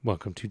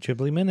Welcome to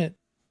Ghibli Minute.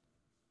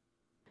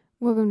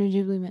 Welcome to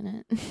Ghibli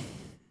Minute.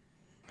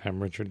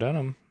 I'm Richard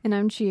Dunham. And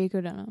I'm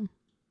Chieko Dunham.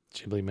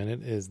 Ghibli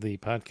Minute is the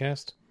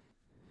podcast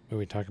where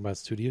we talk about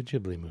Studio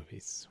Ghibli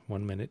movies,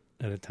 1 minute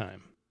at a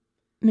time.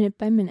 Minute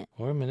by minute.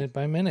 Or minute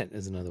by minute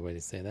is another way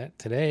to say that.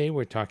 Today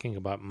we're talking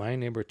about My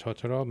Neighbor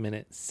Totoro,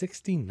 minute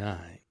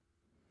 69.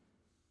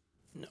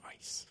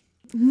 Nice.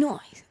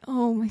 Nice.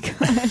 Oh my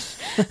gosh.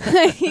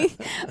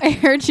 I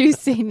heard you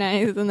say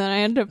nice and then I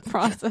had to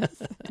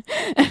process it.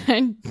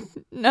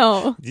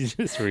 No. You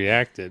just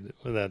reacted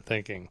without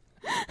thinking.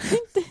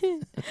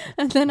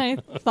 And then I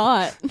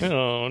thought.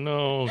 Oh,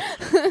 no.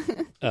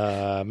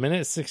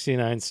 Minute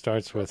 69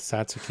 starts with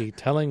Satsuki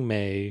telling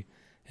Mei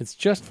it's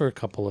just for a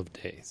couple of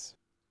days.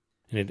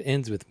 And it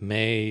ends with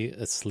Mei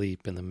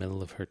asleep in the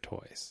middle of her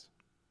toys.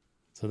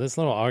 So this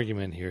little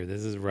argument here,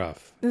 this is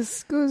rough.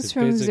 This goes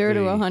from 0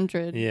 to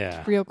 100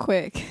 real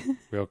quick.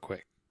 Real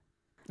quick.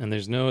 And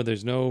there's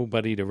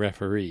nobody to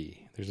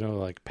referee. There's no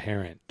like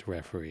parent to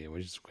referee,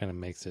 which just kind of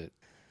makes it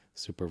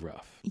super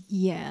rough.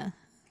 Yeah.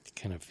 You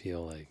kind of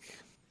feel like,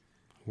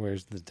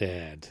 where's the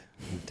dad?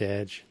 The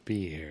dad should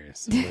be here.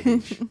 Somebody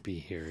should be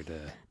here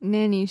to...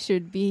 Nanny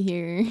should be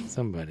here.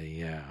 Somebody,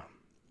 yeah.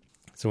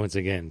 So once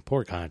again,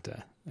 poor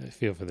Kanta. I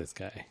feel for this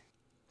guy.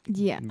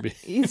 Yeah.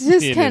 He's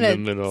just kind of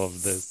middle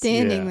of this.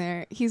 Standing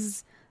there.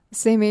 He's the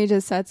same age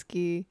as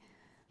Satsuki.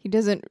 He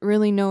doesn't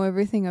really know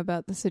everything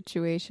about the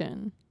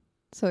situation.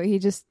 So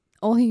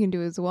all he can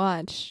do is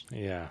watch.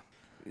 Yeah.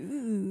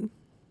 Ooh.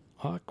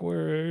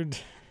 Awkward.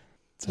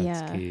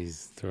 Satsuki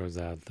throws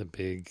out the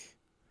big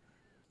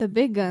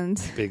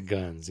guns. Big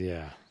guns,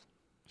 yeah.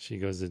 She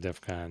goes to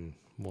DEFCON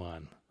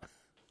 1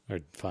 or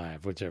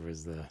 5,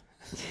 whichever's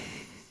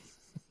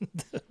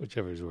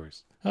whichever's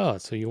worse. Oh,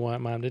 so you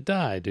want mom to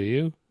die, do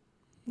you?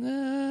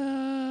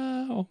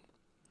 No.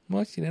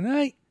 Mochi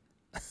tonight.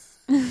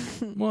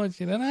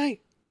 Mochi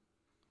tonight.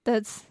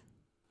 That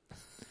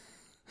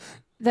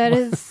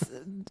is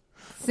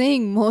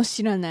saying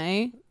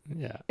 "moshiranai"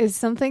 is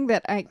something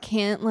that I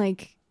can't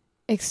like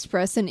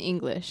express in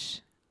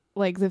English.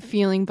 Like the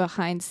feeling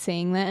behind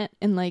saying that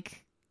in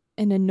like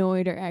an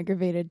annoyed or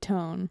aggravated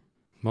tone.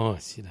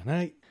 Mochi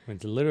tonight,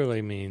 which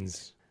literally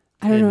means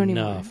I don't know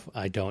enough. anymore.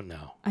 I don't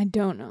know. I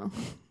don't know.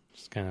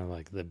 It's kind of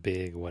like the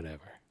big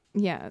whatever.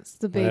 Yeah, it's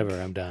the big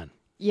whatever. I'm done.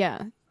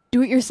 Yeah,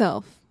 do it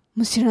yourself.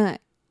 Moshiranai.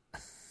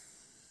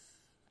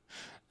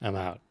 I'm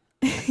out.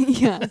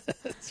 Yeah,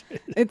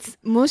 it's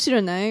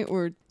moshiranai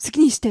or suki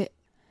ni shite.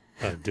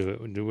 Do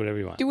it. Do whatever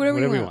you want. Do whatever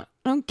you want.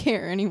 I don't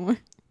care anymore.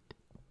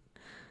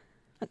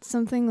 That's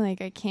something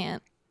like I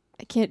can't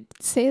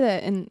say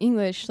that in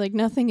English. Like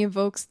nothing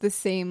evokes the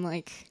same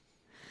like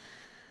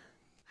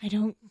I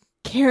don't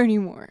care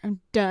anymore.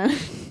 I'm done.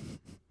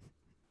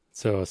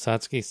 So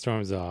Satsuki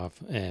storms off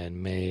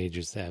and Mei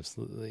just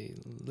absolutely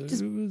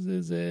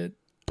loses it.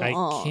 I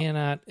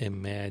cannot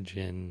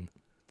imagine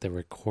the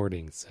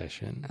recording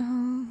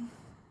session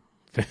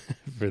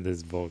for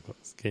this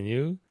vocals. Can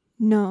you?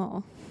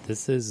 No.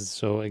 This is,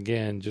 so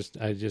again,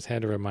 I just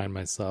had to remind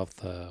myself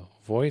the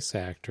voice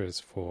actress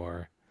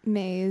for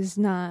Mei is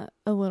not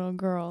a little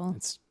girl.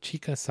 It's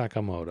Chika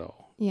Sakamoto.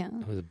 Yeah.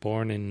 Who was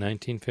born in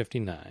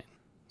 1959.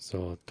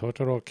 So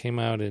Totoro came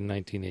out in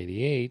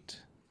 1988.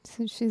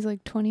 So she's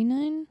like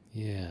 29?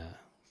 Yeah,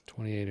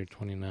 28 or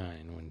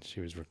 29 when she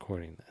was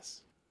recording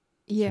this.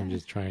 Yeah. So I'm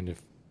just trying to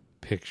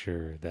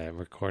picture that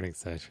recording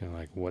session,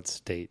 like what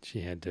state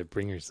she had to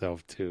bring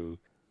herself to.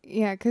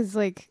 Yeah, because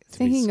like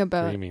thinking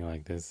about screaming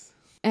like this.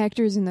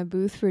 Actors in the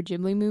booth for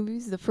Ghibli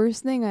movies, the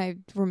first thing I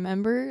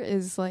remember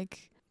is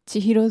like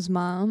Chihiro's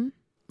mom.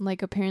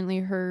 Like apparently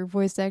her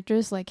voice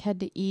actress like had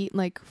to eat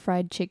like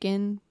fried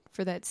chicken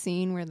for that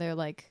scene where they're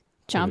like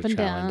chomping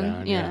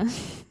down. Yeah.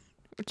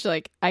 Which,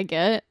 like, I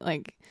get.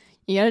 Like,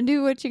 you gotta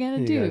do what you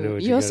gotta do.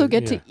 You also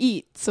get to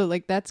eat, so,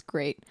 like, that's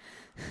great.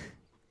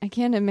 I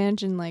can't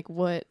imagine, like,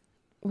 what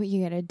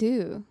you gotta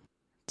do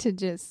to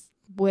just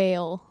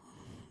wail.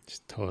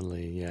 Just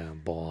totally,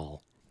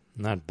 bawl.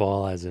 Not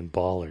ball as in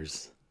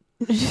ballers.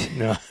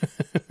 No.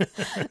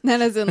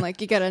 Not as in,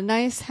 like, you got a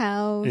nice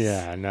house.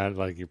 Yeah, not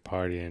like you're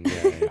partying.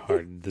 Yeah,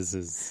 hard. This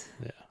is,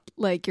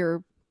 like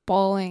you're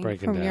bawling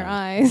breaking from down. Your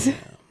eyes.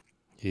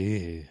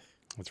 Yeah,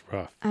 that's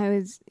rough.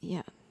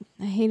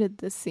 I hated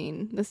this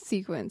scene, this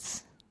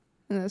sequence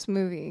in this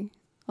movie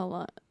a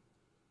lot.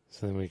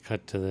 So then we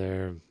cut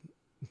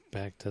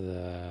back to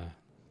the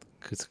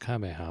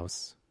Kusakabe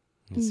house.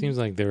 It seems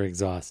like they're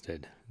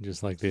exhausted,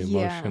 just like the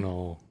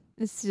emotional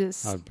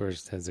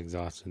outburst has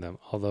exhausted them.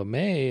 Although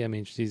Mei, I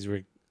mean,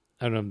 I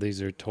don't know if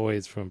these are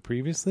toys from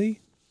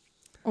previously.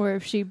 Or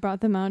if she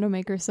brought them out to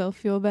make herself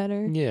feel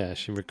better. Yeah,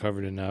 she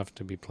recovered enough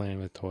to be playing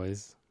with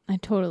toys. I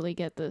totally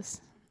get this.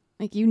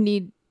 Like, you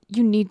need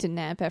to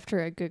nap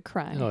after a good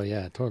cry. Oh,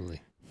 yeah, totally.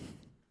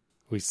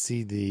 We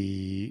see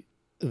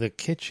the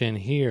kitchen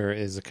here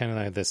is kind of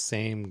like the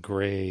same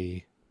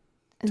gray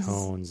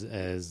tones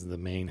as the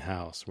main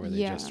house where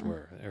they just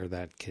were, or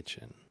that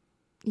kitchen.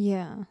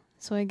 Yeah.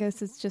 So I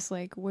guess it's just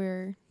like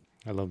where...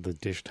 I love the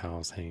dish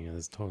towels hanging.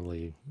 It's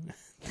totally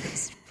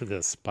for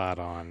the spot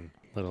on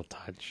little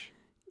touch.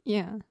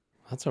 Yeah.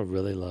 I also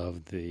really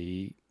love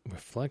the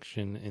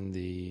reflection in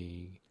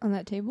the... On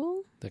that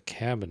table? The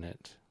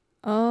cabinet.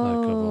 Oh,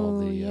 like of all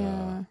the,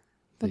 yeah.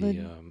 the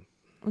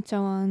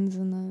uchawans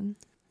and the...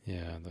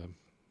 Yeah,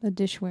 the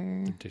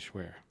dishware. The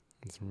dishware.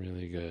 It's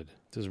really good.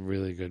 Just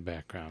really good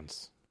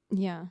backgrounds.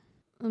 Yeah.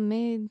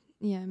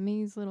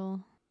 May's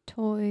little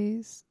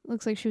toys.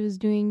 Looks like she was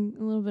doing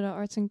a little bit of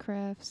arts and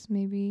crafts,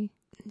 maybe.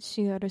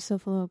 She got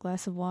herself a little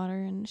glass of water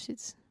and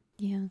she's...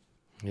 Yeah.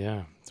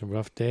 Yeah, it's a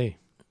rough day.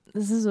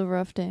 This is a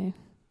rough day.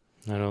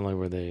 Not only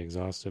were they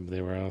exhausted, but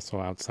they were also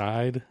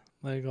outside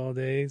like all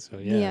day. So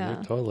yeah.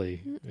 They're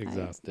totally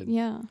exhausted.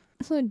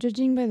 So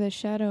judging by the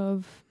shadow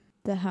of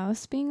the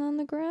house being on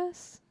the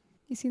grass,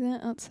 you see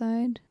that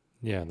outside?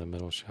 Yeah, the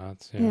middle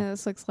shots. Yeah,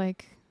 this looks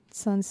like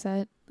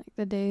sunset. Like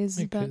the day is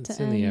about to end. It's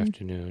in the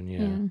afternoon,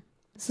 yeah.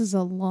 This is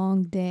a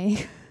long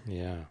day.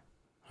 Yeah.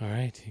 All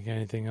right. You got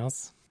anything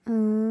else?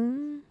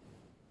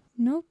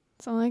 Nope.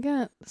 That's all I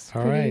got.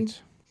 All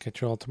right.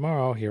 Catch you all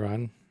tomorrow here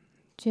on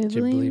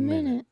Ghibli Minute.